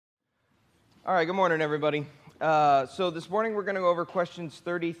All right, good morning, everybody. So this morning we're going to go over questions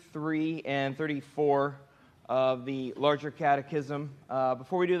 33 and 34 of the larger catechism.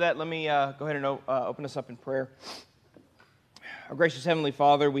 Before we do that, let me go ahead and open us up in prayer. Our gracious Heavenly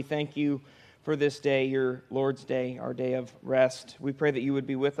Father, we thank you for this day, your Lord's Day, our day of rest. We pray that you would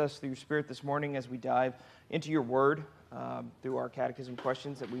be with us through your Spirit this morning as we dive into your word through our catechism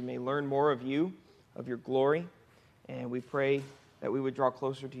questions, that we may learn more of you, of your glory, and we pray that we would draw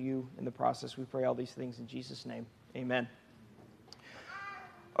closer to you in the process. We pray all these things in Jesus' name. Amen.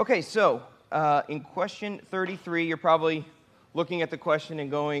 Okay, so in question 33, you're probably looking at the question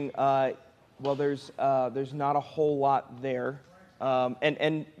and going, well, there's not a whole lot there.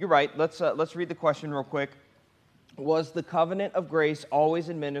 And you're right. Let's read the question real quick. Was the covenant of grace always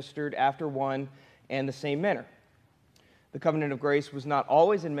administered after one and the same manner? The covenant of grace was not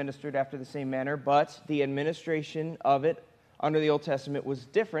always administered after the same manner, but the administration of it under the Old Testament was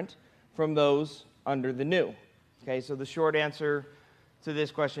different from those under the New. Okay, so the short answer to this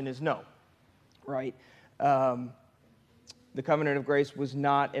question is no, right? The covenant of grace was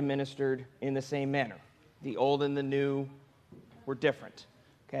not administered in the same manner. The Old and the New were different.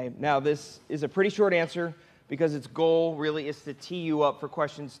 Okay, now this is a pretty short answer because its goal really is to tee you up for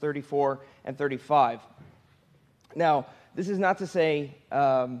questions 34 and 35. Now, this is not to say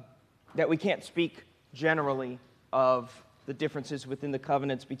that we can't speak generally of the differences within the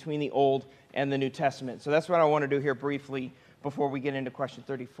covenants between the Old and the New Testament. So that's what I want to do here briefly before we get into question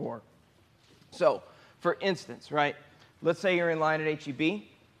 34. So, for instance, right, let's say you're in line at HEB,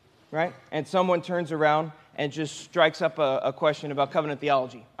 right, and someone turns around and just strikes up a question about covenant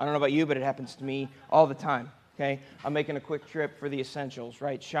theology. I don't know about you, but it happens to me all the time, okay? I'm making a quick trip for the essentials,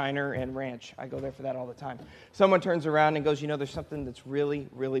 right, Shiner and Ranch. I go there for that all the time. Someone turns around and goes, you know, there's something that's really,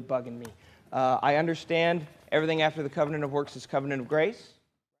 really bugging me. I understand everything after the covenant of works is covenant of grace,